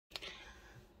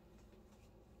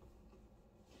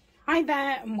Hi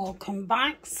there and welcome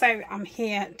back. So I'm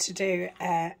here to do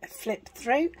a flip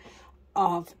through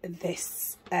of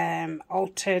this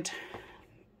altered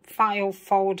file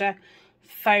folder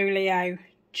folio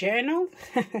journal.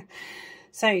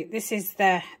 So this is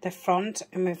the front,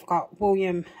 and we've got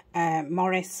William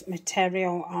Morris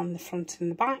material on the front and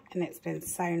the back, and it's been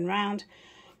sewn round.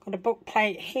 Got a book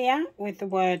plate here with the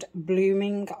word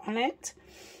blooming on it.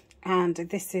 And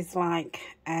this is like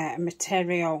a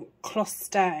material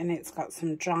cluster, and it's got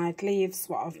some dried leaves,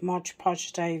 what I've Mod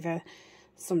Podged over,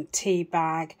 some tea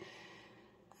bag,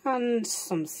 and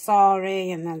some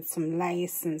sari, and then some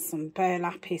lace and some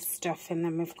burlappy stuff. And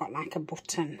then we've got like a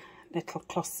button little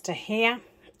cluster here.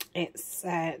 It's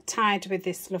tied with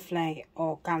this lovely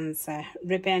organza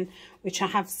ribbon, which I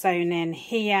have sewn in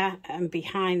here and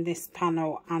behind this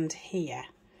panel and here.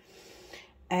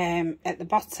 At the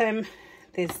bottom,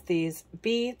 there's these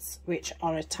beads which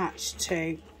are attached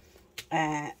to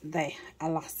the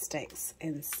elastics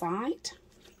inside,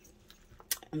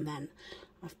 and then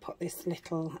I've put this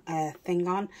little thing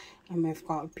on, and we've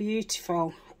got a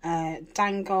beautiful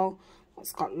dangle.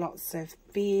 It's got lots of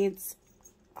beads.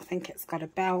 I think it's got a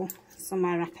bell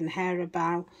somewhere. I can hear a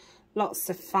bell. Lots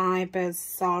of fibres,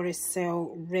 sari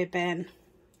silk, ribbon,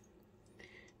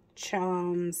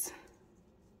 charms.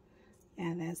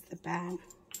 Yeah, there's the bell.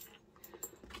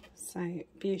 So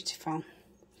beautiful.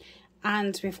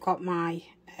 And we've got my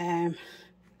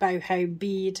boho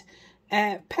bead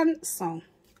pencil,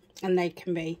 and they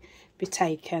can be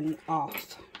taken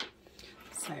off.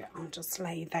 So I'll just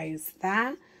lay those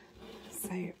there. So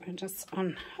I'll just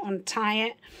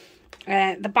untie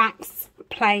it. The back's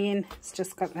plain. It's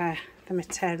just got the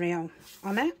material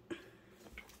on it.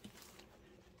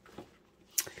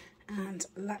 And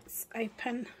let's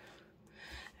open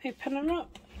her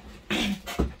up.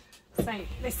 So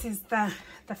this is the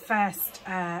first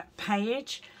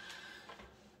page,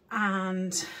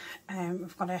 and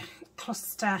we've got a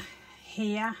cluster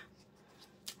here,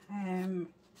 and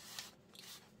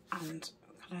we've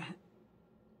got a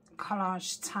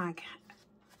collage tag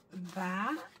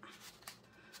there.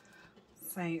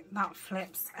 So that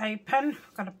flips open.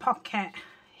 We've got a pocket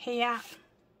here,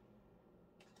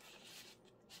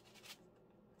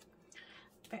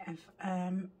 a bit of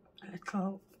a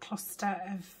little cluster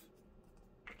of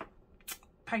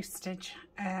postage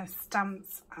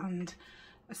stamps and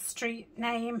a street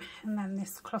name, and then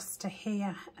this cluster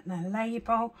here and a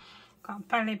label. Got a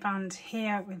belly band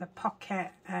here with a pocket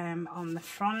on the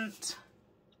front,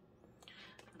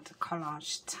 and a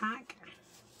collage tag,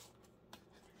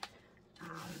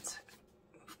 and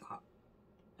we've got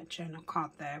a journal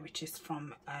card there which is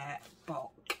from a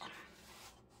book.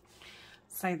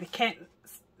 So the kits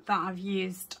that I've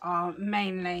used are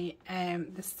mainly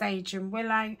the Sage and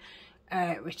Willow,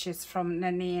 which is from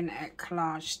Nanine at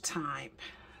Collage Type.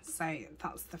 So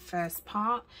that's the first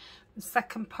part. The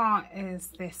second part is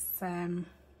this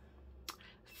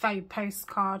faux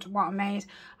postcard, what I made.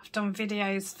 I've done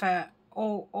videos for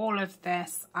all of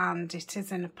this, and it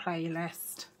is in a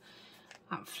playlist.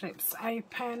 That flips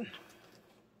open,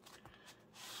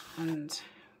 and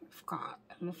we've got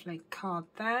a lovely card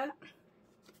there.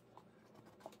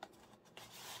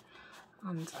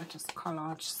 And I just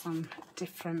collage some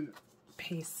different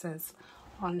pieces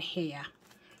on here.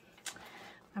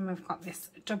 And we've got this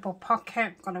double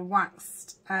pocket, got a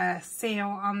waxed seal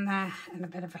on there and a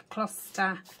bit of a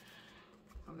cluster.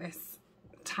 Got this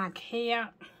tag here,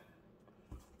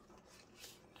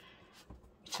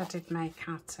 which I did make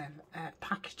out of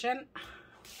packaging,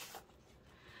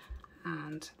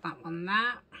 and that one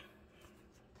there.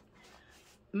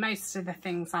 Most of the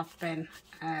things I've been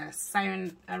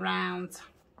sewn around,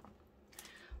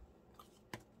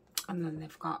 and then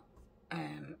they've got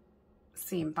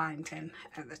seam binding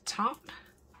at the top.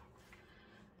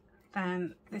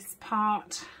 Then this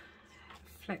part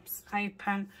flips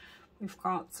open. We've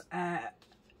got a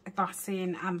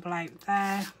glassine envelope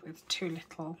there with two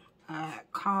little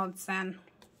cards in, and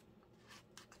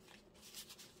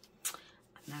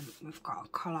then we've got a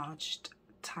collaged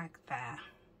tag there.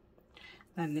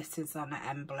 Then this is on an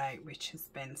envelope which has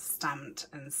been stamped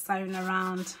and sewn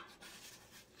around.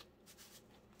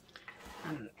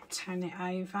 And turn it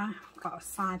over. Got a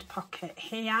side pocket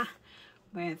here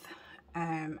with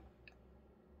a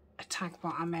tag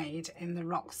what I made in the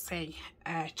Roxy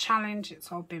challenge. It's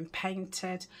all been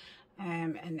painted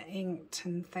and inked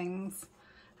and things.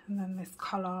 And then this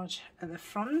collage at the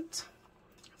front.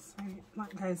 So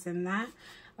that goes in there.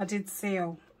 I did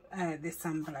seal this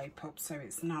envelope up, so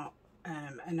it's not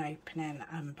an opening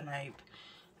envelope.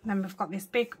 And then we've got this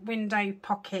big window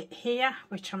pocket here,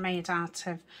 which I made out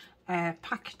of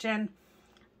packaging.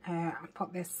 I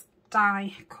put this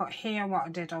die cut here, what I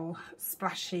did all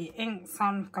splashy inks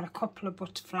on. We've got a couple of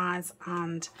butterflies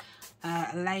and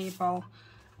a label,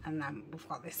 and then we've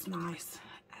got this nice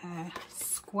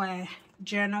square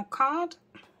journal card,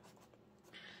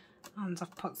 and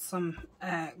I've put some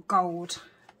gold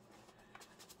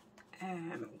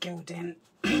gilding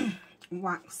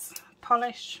wax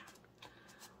polish. I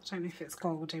don't know if it's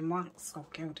gilding wax or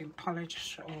gilding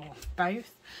polish or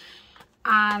both.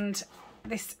 And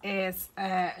this is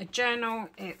a journal.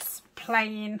 It's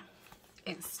plain.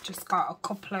 It's just got a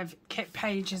couple of kit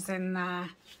pages in there,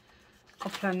 a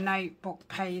couple of notebook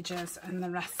pages, and the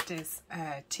rest is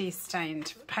tea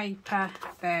stained paper.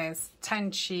 There's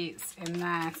 10 sheets in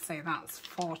there, so that's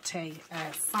 40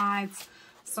 sides.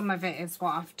 Some of it is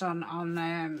what I've done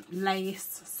on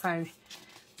lace, so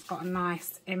it's got a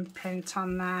nice imprint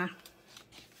on there.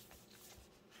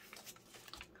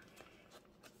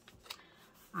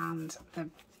 And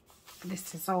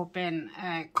this has all been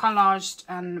collaged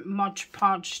and Mod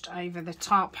Podged over the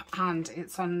top, and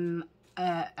it's on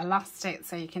elastic,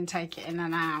 so you can take it in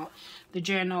and out. The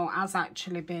journal has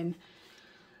actually been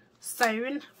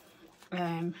sewn,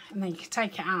 and then you can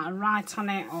take it out and write on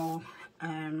it, or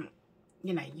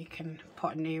you know, you can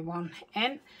put a new one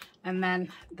in. And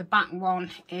then the back one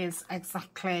is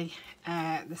exactly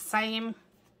the same.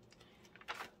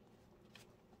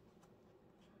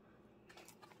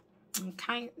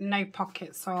 Okay, no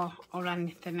pockets or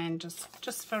anything in,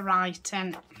 just for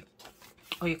writing,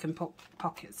 or you can put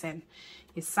pockets in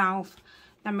yourself.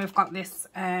 Then we've got this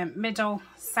middle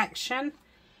section,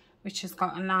 which has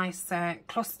got a nice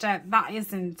cluster. That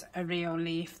isn't a real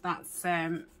leaf, that's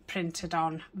printed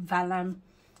on vellum.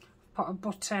 Put a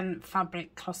button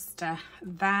fabric cluster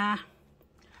there.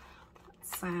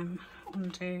 Let's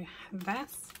undo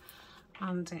this,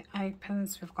 and it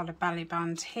opens. We've got a belly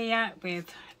band here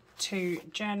with 2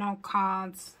 journal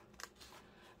cards.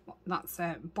 That's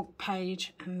a book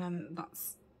page, and then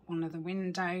that's one of the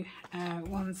window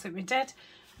ones that we did.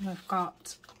 And we've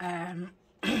got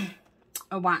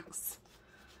a wax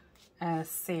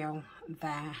seal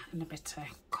there and a bit of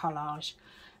collage.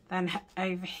 Then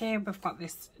over here we've got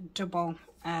this double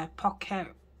pocket.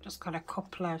 Just got a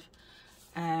couple of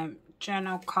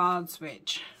journal cards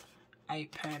which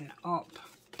open up,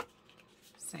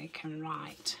 so you can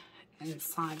write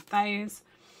inside those.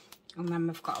 And then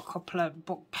we've got a couple of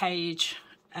book page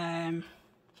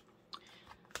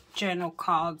journal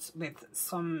cards with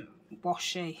some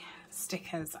washi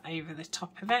stickers over the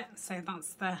top of it. So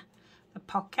that's the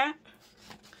pocket,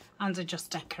 and I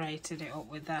just decorated it up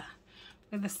with a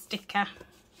sticker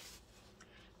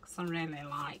because I really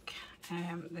like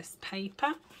this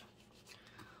paper.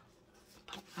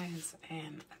 Put those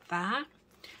in there.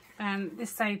 Then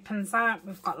this opens out.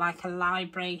 We've got like a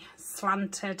library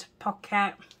slanted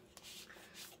pocket.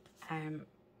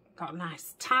 Got a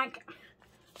nice tag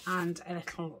and a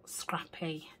little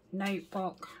scrappy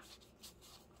notebook.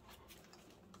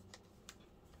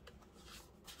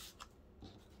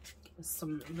 With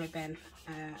some ribbon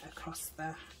across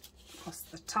the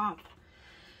top.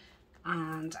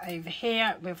 And over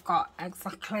here we've got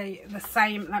exactly the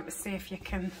same. Let me see if you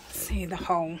can see the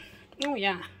whole, oh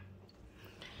yeah,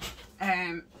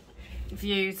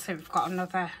 view. So we've got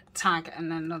another tag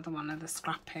and another one of the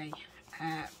scrappy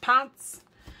pads.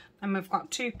 And we've got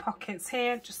 2 pockets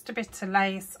here, just a bit of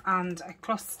lace and a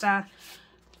cluster.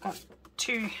 Got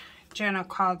 2 journal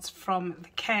cards from the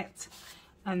kit,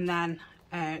 and then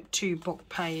 2 book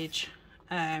page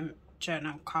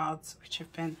journal cards which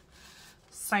have been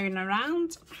sewn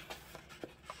around.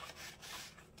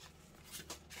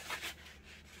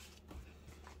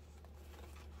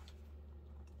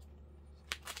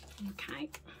 Okay,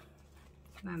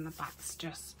 and then the back's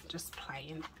just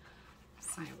plain.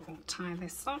 So we'll tie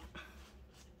this up,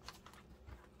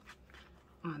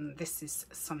 and this is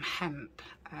some hemp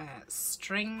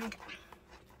string.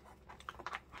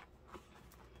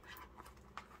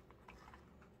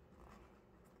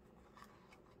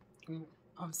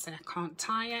 Obviously I can't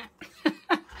tie it.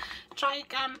 Try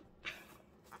again.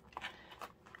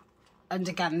 And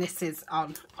again, this is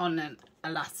on an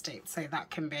elastic, so that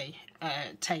can be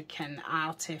taken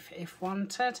out if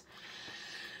wanted.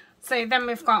 So then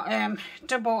we've got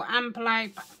double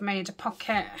envelope. I've made a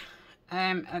pocket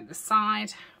at the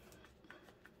side,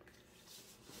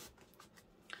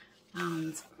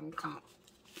 and we've got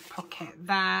a pocket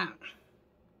there,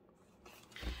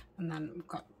 and then we've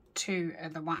got 2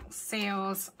 of the wax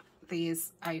seals.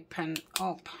 These open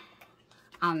up,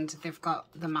 and they've got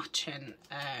the matching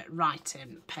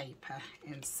writing paper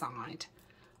inside,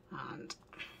 and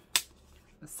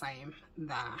the same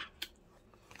there.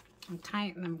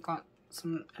 Okay, and then we've got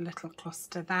a little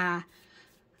cluster there,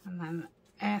 and then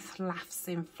Earth Laughs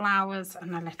in Flowers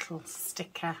and a little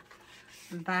sticker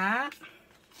there.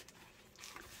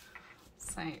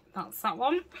 So that's that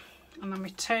one, and then we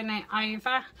turn it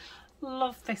over.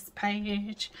 Love this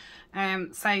page.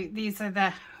 So these are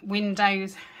the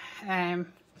windows that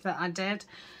I did.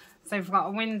 So we've got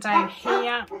a window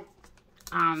here,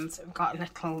 and we've got a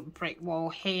little brick wall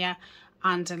here,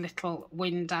 and a little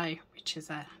window, which is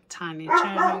a tiny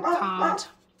journal card.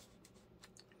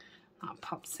 That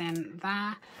pops in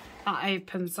there. That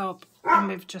opens up, and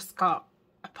we've just got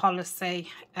a policy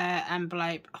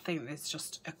envelope. I think there's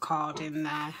just a card in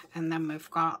there, and then we've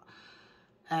got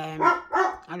a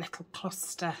little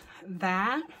cluster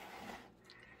there.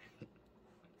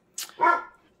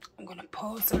 I'm going to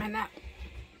pause a minute.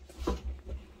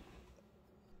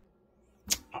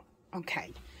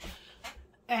 Okay.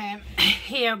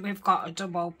 Here we've got a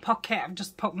double pocket. I've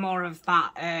just put more of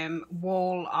that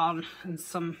wall on, and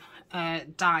some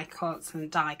die cuts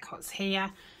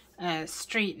here.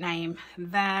 Street name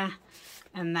there,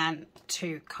 and then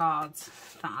 2 cards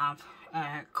that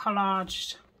I've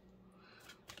collaged.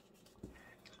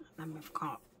 And then we've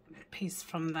got a piece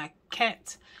from the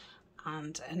kit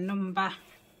and a number,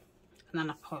 and then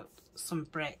I put some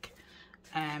brick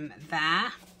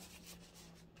there,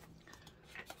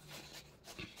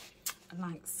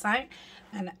 like so.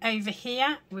 And over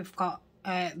here we've got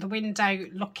the window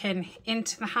looking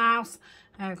into the house.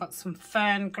 We've got some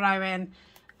fern growing,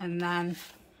 and then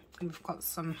we've got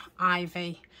some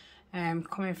ivy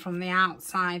coming from the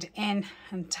outside in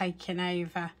and taking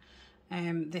over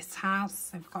this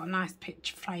house. So we've got a nice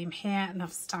picture frame here, and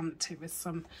I've stamped it with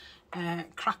some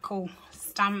crackle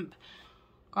stamp.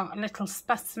 Got a little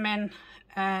specimen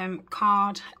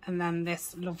card, and then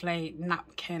this lovely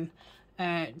napkin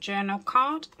journal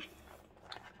card.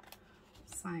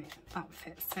 So that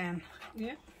fits in,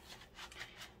 yeah,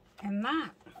 in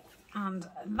that. And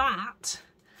that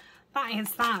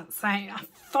is that. So I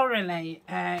thoroughly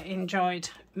enjoyed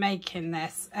making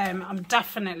this. I'm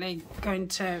definitely going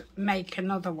to make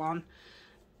another one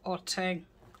or two.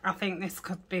 I think this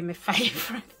could be my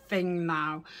favourite thing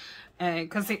now,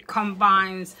 because it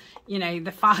combines, you know,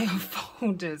 the file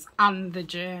folders and the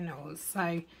journals.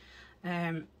 So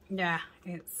yeah,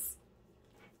 it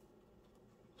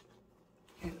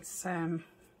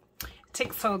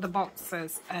ticks all the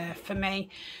boxes for me.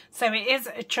 So it is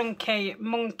a chunky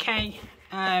monkey,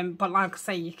 but like I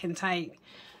say, you can take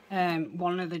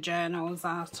one of the journals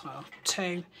out, or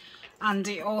 2, and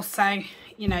it also,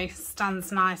 you know,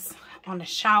 stands nice on a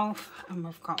shelf, and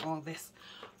we've got all this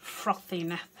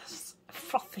frothiness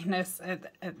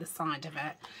at the side of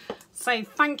it. So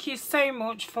thank you so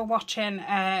much for watching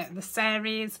the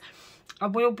series. I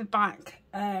will be back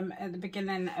at the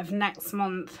beginning of next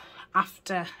month,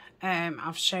 after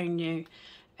I've shown you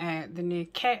the new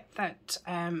kit that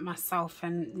myself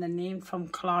and Nanine from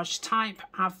Collage Type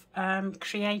have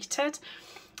created.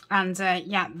 And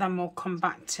yeah, then we'll come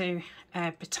back to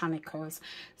botanicals.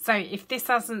 So if this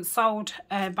hasn't sold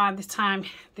by the time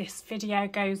this video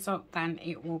goes up, then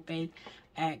it will be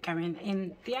going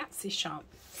in the Etsy shop.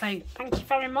 So thank you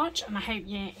very much, and I hope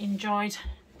you enjoyed.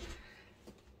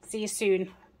 See you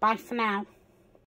soon. Bye for now.